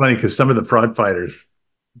 And it's funny because some of the fraud fighters,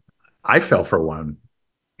 I fell for one,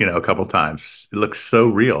 a couple times. It looks so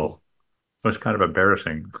real. It was kind of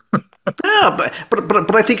embarrassing. Yeah,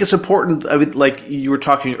 but I think it's important. I mean, like you were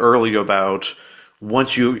talking earlier about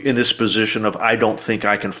once you in this position of I don't think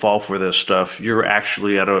I can fall for this stuff, you're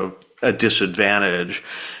actually at a disadvantage.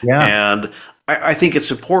 Yeah, And I think it's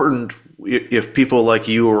important if people like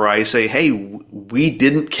you or I say, hey, we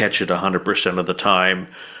didn't catch it 100% of the time.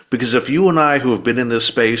 Because if you and I, who have been in this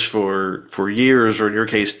space for years, or in your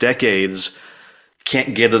case, decades,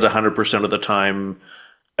 can't get it 100% of the time,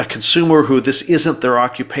 a consumer who this isn't their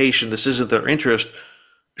occupation, this isn't their interest,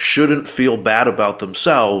 shouldn't feel bad about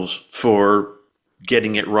themselves for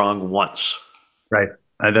getting it wrong once. right.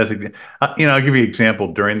 I'll give you an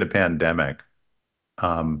example. During the pandemic,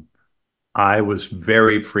 um, I was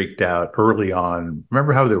very freaked out early on.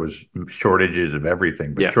 Remember how there was shortages of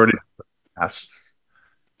everything, but Yeah, shortage of masks.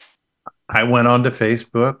 I went onto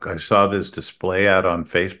Facebook. I saw this display out on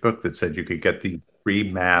Facebook that said you could get the free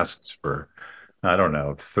masks for, I don't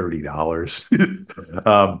know,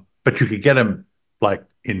 $30. But you could get them like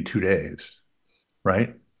in 2 days,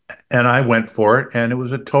 right? And I went for it, and it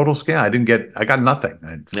was a total scam. I got nothing. I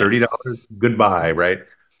had yeah, $30, goodbye, right?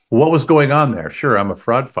 What was going on there? Sure, I'm a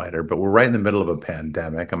fraud fighter, but we're right in the middle of a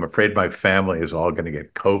pandemic. I'm afraid my family is all going to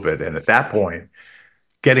get COVID. And at that point,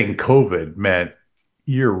 getting COVID meant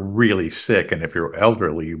you're really sick. And if you're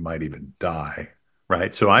elderly, you might even die,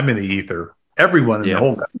 right? So I'm in the ether. Everyone in the yeah,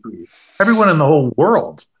 whole country, everyone in the whole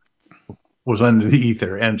world was under the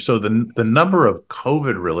ether. And so the number of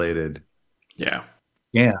COVID related yeah.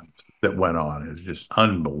 scams that went on is just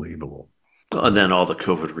unbelievable. And then all the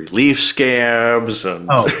COVID relief scams, and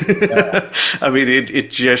Oh, yeah. I mean,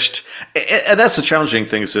 it just, and that's the challenging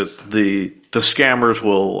thing is that the scammers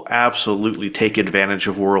will absolutely take advantage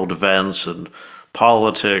of world events and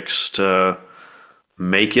politics to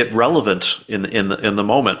make it relevant in the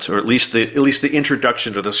moment, or at least the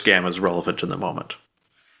introduction to the scam is relevant in the moment.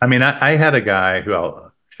 I mean, I had a guy who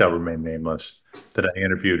shall remain nameless that I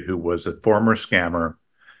interviewed who was a former scammer.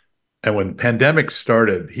 And when the pandemic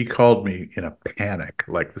started, he called me in a panic.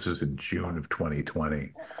 Like this is in June of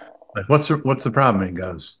 2020. Like, what's the problem? And he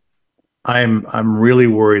goes, I'm really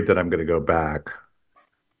worried that I'm going to go back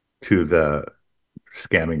to the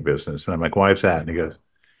scamming business. And I'm like, why is that? And he goes,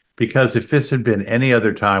 because if this had been any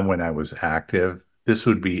other time when I was active, this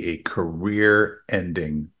would be a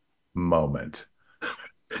career-ending moment.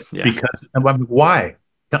 Yeah, Because I'm like, why?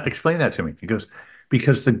 Explain that to me. He goes,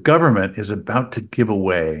 because the government is about to give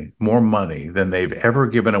away more money than they've ever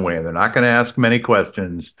given away. They're not going to ask many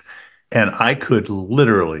questions. And I could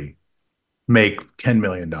literally make $10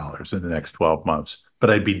 million dollars in the next 12 months, but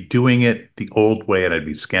I'd be doing it the old way and I'd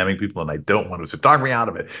be scamming people and I don't want to. So talk me out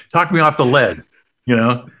of it. Talk me off the ledge, you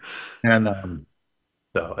know? And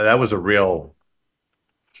so that was a real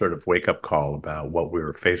sort of wake up call about what we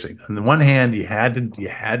were facing. On the one hand, you had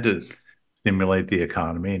to stimulate the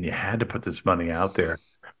economy and you had to put this money out there.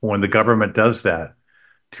 When the government does that,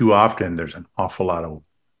 too often there's an awful lot of,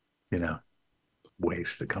 you know,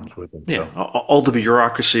 waste that comes with it. yeah. So All the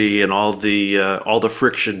bureaucracy and all the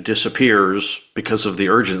friction disappears because of the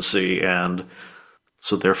urgency, and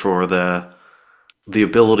so therefore the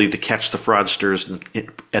ability to catch the fraudsters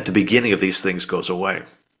at the beginning of these things goes away.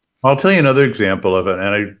 I'll tell you another example of it.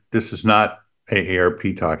 And this is not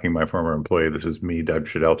AARP talking, my former employee. This is me, Doug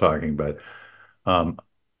Shadel talking. But um,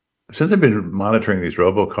 since I've been monitoring these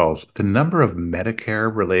robocalls, the number of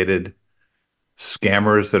Medicare related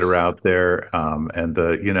scammers that are out there, and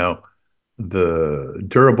the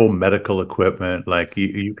durable medical equipment, like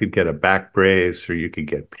you could get a back brace, or you could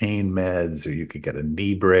get pain meds, or you could get a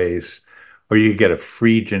knee brace, or you could get a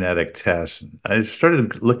free genetic test. I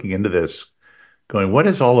started looking into this, going, what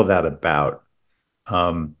is all of that about?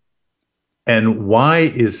 Um, and why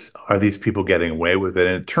are these people getting away with it?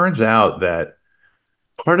 And it turns out that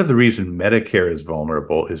part of the reason Medicare is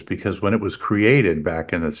vulnerable is because when it was created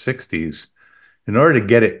back in the 60s, in order to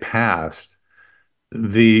get it passed,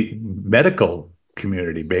 the medical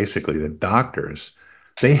community, basically the doctors,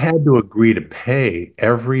 they had to agree to pay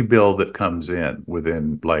every bill that comes in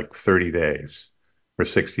within like 30 days or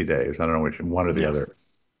 60 days. I don't know which one or the Yeah, other,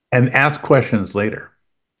 and ask questions later,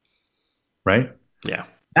 right? yeah,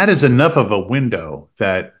 That is enough of a window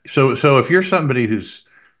that so if you're somebody who's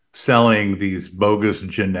selling these bogus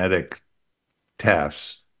genetic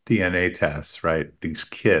tests, DNA tests, right? These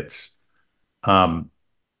kits, um,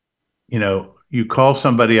 you call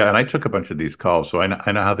somebody, and I took a bunch of these calls, so I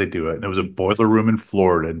know how they do it. There was a boiler room in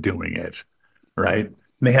Florida doing it, right? And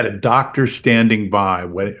they had a doctor standing by,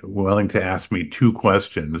 willing to ask me two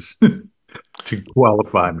questions to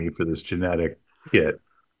qualify me for this genetic kit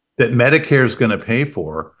that Medicare is going to pay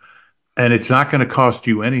for, and it's not going to cost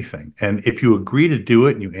you anything. And if you agree to do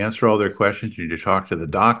it and you answer all their questions, you talk to the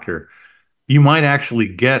doctor, you might actually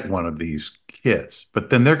get one of these kits, but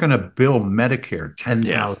then they're going to bill Medicare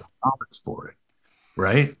yeah. $10,000 for it,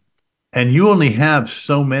 right? And you only have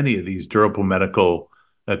so many of these durable medical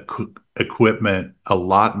equipment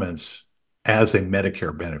allotments as a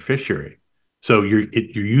Medicare beneficiary. So you're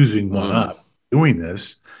using one Mm, up doing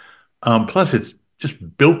this. Plus, it's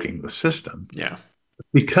just bilking the system yeah.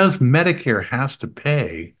 because Medicare has to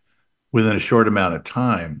pay within a short amount of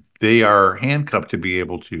time. They are handcuffed to be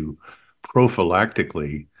able to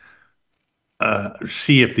prophylactically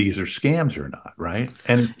see if these are scams or not, right?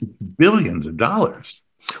 And it's billions of dollars.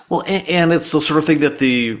 Well, and it's the sort of thing that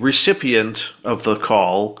the recipient of the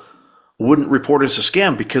call wouldn't report as a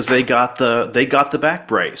scam because they got the back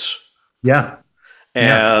brace, Yeah,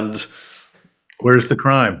 yeah. and Where's the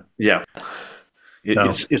crime? yeah,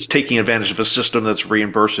 No, it's taking advantage of a system that's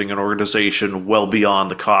reimbursing an organization well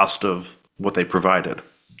beyond the cost of what they provided.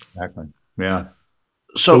 exactly. Yeah.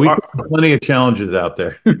 So So we've got plenty of challenges out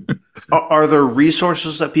there. are there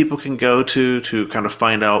resources that people can go to kind of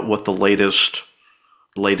find out what the latest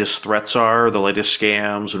threats are, the latest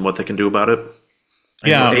scams, and what they can do about it? I know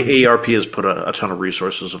Yeah. AARP has put a ton of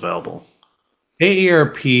resources available.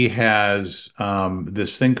 AARP has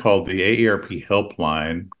this thing called the AARP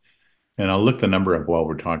helpline, and I'll look the number up while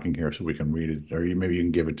we're talking here so we can read it, or maybe you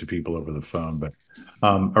can give it to people over the phone, but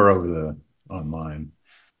or over the online.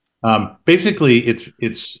 Basically,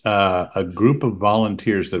 it's a group of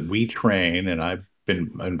volunteers that we train, and I've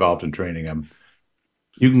been involved in training them.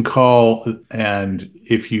 You can call, and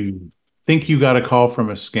if you think you got a call from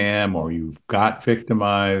a scam, or you've got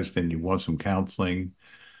victimized and you want some counseling,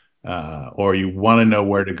 or you want to know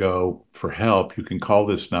where to go for help, you can call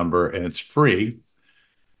this number, and it's free.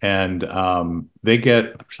 and they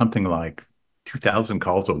get something like 2,000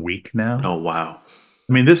 calls a week now. Oh, wow.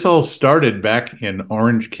 I mean, this all started back in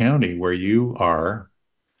Orange County, where you are.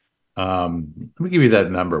 Let me give you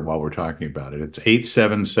that number while we're talking about it. It's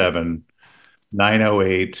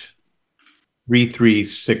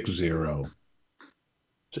 877-908-3360.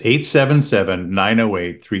 It's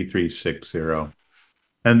 877-908-3360.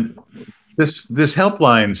 And this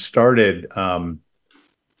helpline started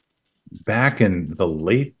back in the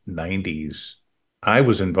late 90s. I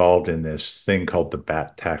was involved in this thing called the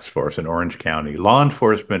Bat Task Force in Orange County. Law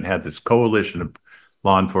enforcement had this coalition of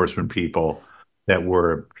law enforcement people that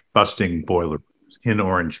were busting boiler rooms in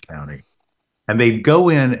Orange County. And they'd go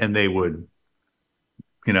in and they would,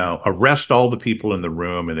 arrest all the people in the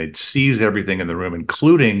room, and they'd seize everything in the room,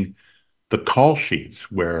 including the call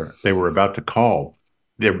sheets where they were about to call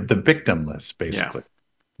the victim list, Yeah. basically.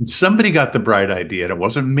 And somebody got the bright idea, and it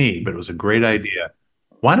wasn't me, but it was a great idea.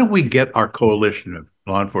 Why don't we get our coalition of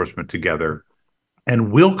law enforcement together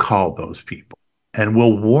and we'll call those people and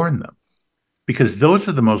we'll warn them, because those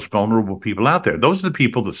are the most vulnerable people out there. Those are the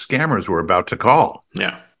people the scammers were about to call,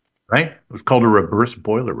 Yeah. right? It was called a reverse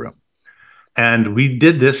boiler room. And we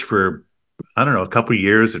did this for, I don't know, a couple of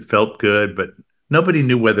years. It felt good, but nobody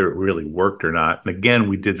knew whether it really worked or not. And again,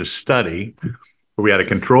 we did the study where we had a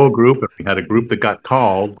control group and we had a group that got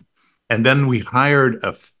called. And then we hired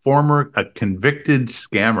a convicted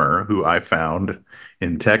scammer who I found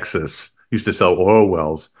in Texas, used to sell oil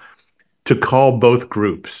wells, to call both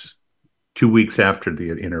groups 2 weeks after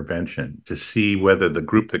the intervention to see whether the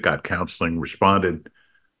group that got counseling responded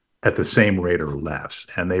at the same rate or less.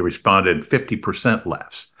 And they responded 50%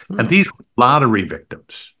 less. And these were lottery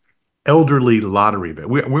victims, elderly lottery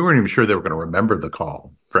victims. We weren't even sure they were going to remember the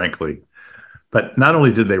call, frankly. But not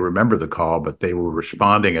only did they remember the call, but they were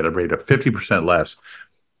responding at a rate of 50% less.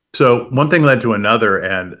 So one thing led to another,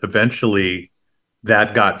 and eventually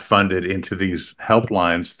that got funded into these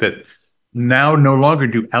helplines that now no longer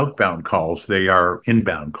do outbound calls. They are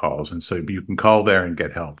inbound calls. And so you can call there and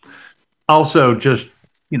get help. Also, just,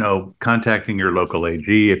 contacting your local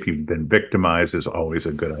AG if you've been victimized is always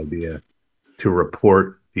a good idea, to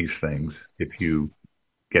report these things if you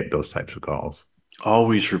get those types of calls.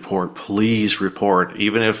 Always report. Please report.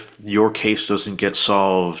 Even if your case doesn't get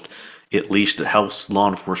solved, at least it helps law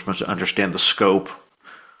enforcement to understand the scope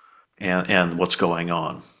and what's going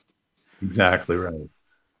on. Exactly right.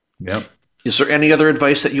 Yep. Is there any other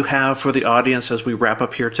advice that you have for the audience as we wrap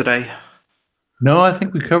up here today? No, I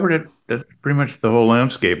think we covered it. That's pretty much the whole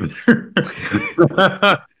landscape.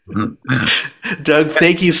 Doug,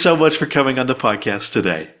 thank you so much for coming on the podcast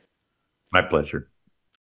today. My pleasure.